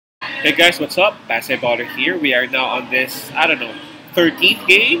Hey guys, what's up? Baller here. We are now on this, I don't know, 13th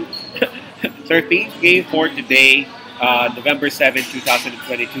game? 13th game for today, November 7th,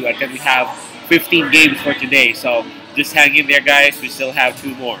 2022. And then we have 15 games for today. So just hang in there, guys. We still have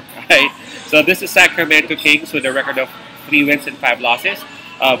two more. Right? So this is Sacramento Kings with a record of 3 wins and 5 losses,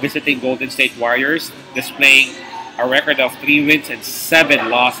 visiting Golden State Warriors, displaying a record of 3 wins and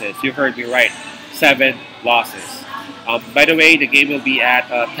 7 losses. You heard me right, 7 losses. By the way, the game will be at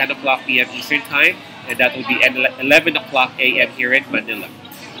 10 o'clock p.m. Eastern Time, and that will be at 11 o'clock a.m. here in Manila.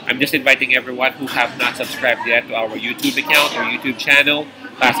 I'm just inviting everyone who have not subscribed yet to our YouTube account or YouTube channel,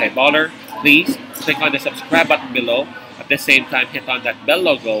 Baller. Please click on the subscribe button below. At the same time, hit on that bell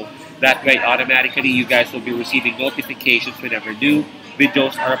logo. That way, automatically, you guys will be receiving notifications whenever new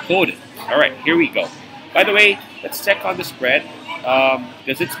videos are uploaded. All right, here we go. By the way, let's check on the spread.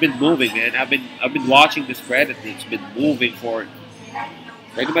 Because it's been moving, man. I've been watching the spread, and it's been moving for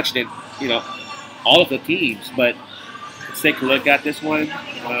pretty much all of the teams. But let's take a look at this one.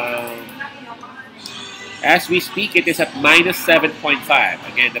 As we speak, it is at minus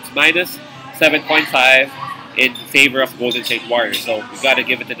 7.5. Again, that's minus 7.5 in favor of Golden State Warriors. So we got to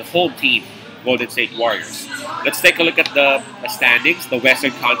give it to the home team, Golden State Warriors. Let's take a look at the standings, the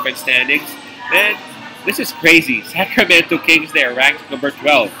Western Conference standings, and this is crazy. Sacramento Kings, they're ranked number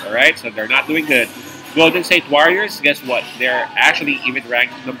 12, all right? So they're not doing good. Golden State Warriors, guess what? They're actually even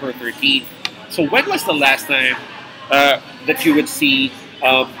ranked number 13. So when was the last time that you would see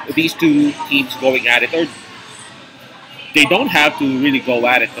these two teams going at it? Or they don't have to really go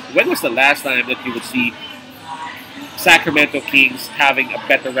at it, but when was the last time that you would see Sacramento Kings having a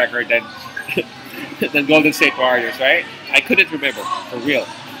better record than, than Golden State Warriors, right? I couldn't remember, for real.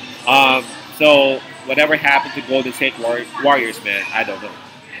 So whatever happened to Golden State Warriors, man, I don't know.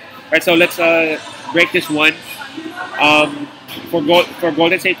 All right, so let's break this one. For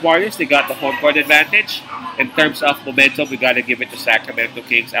Golden State Warriors, they got the home court advantage. In terms of momentum, we got to give it to Sacramento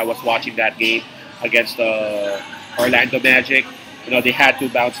Kings. I was watching that game against the Orlando Magic. You know, they had to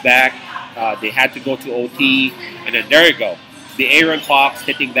bounce back. They had to go to OT, and then there you go. The Aaron Fox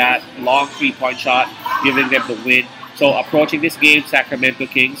hitting that long three-point shot, giving them the win. So approaching this game, Sacramento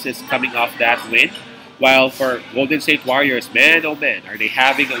Kings is coming off that win. While for Golden State Warriors, man, oh man, are they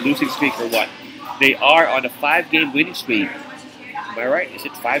having a losing streak or what? They are on a 5-game winning streak. Am I right? Is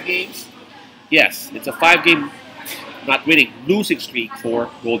it 5 games? Yes, it's a 5-game not winning, losing streak for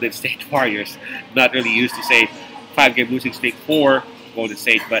Golden State Warriors. Not really used to say 5-game losing streak for Golden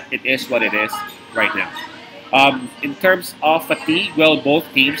State, but it is what it is right now. In terms of fatigue, well,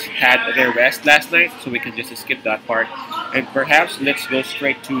 both teams had their rest last night, so we can just skip that part. And perhaps let's go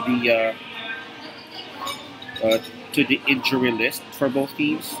straight to the injury list for both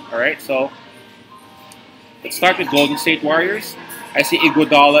teams. All right, so let's start with Golden State Warriors. I see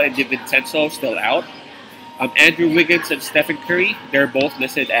Iguodala and DiVincenzo still out. Andrew Wiggins and Stephen Curry, they're both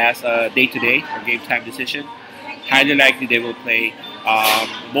listed as day-to-day or game-time decision. Highly likely they will play.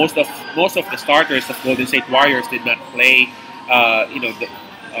 Most of the starters of Golden State Warriors did not play.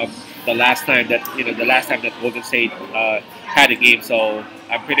 The last time that Golden State had a game, so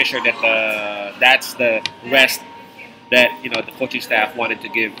I'm pretty sure that that's the rest that the coaching staff wanted to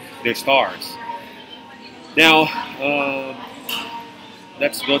give their stars. Now,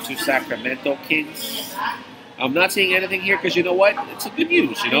 let's go to Sacramento Kings. I'm not seeing anything here because you know what? It's a good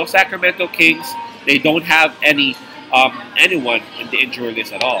news. Sacramento Kings, they don't have anyone in the injury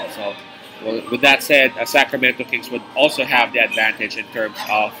list at all. So, well, with that said, Sacramento Kings would also have the advantage in terms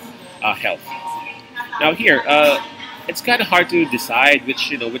of health. Now here, it's kind of hard to decide which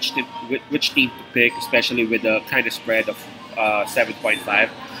team to pick, especially with the kind of spread of 7.5.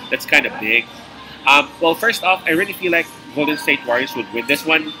 That's kind of big. Well, first off, I really feel like Golden State Warriors would win this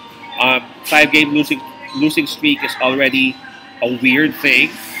one. 5-game losing streak is already a weird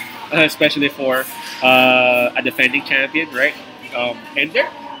thing, especially for a defending champion, right? And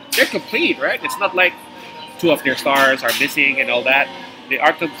they're complete, right? It's not like 2 of their stars are missing and all that. They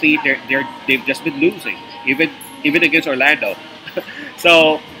are complete. They've just been losing, even against Orlando.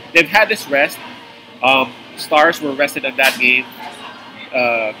 So they've had this rest. Stars were rested on that game.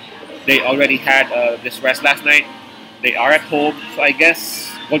 They already had this rest last night. They are at home, so I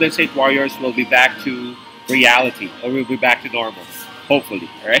guess Golden State Warriors will be back to reality, or will be back to normal, hopefully,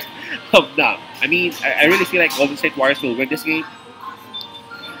 right? No, I mean, I really feel like Golden State Warriors will win this game.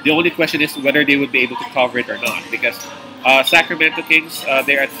 The only question is whether they would be able to cover it or not, because Sacramento Kings,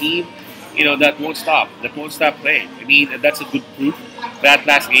 they're a team, that won't stop playing. I mean, that's a good proof. That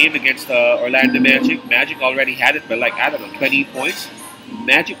last game against Orlando Magic already had it by 20 points.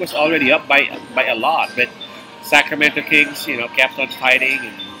 Magic was already up by a lot, but Sacramento Kings, kept on fighting,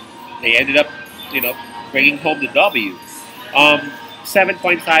 and they ended up, you know, bringing home the W. Um,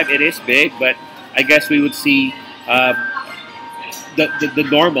 7.5, it is big, but I guess we would see the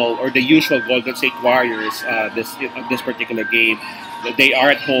normal or the usual Golden State Warriors this particular game. They are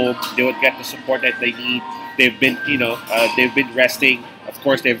at home. They would get the support that they need. They've been resting. Of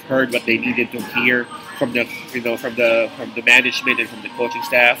course, they've heard what they needed to hear from the management and from the coaching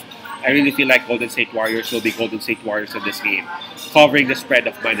staff. I really feel like Golden State Warriors will be Golden State Warriors in this game, covering the spread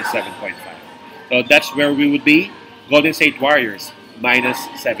of minus 7.5. So that's where we would be. Golden State Warriors minus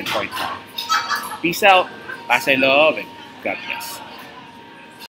 7.5. Peace out. Pasay love and God bless.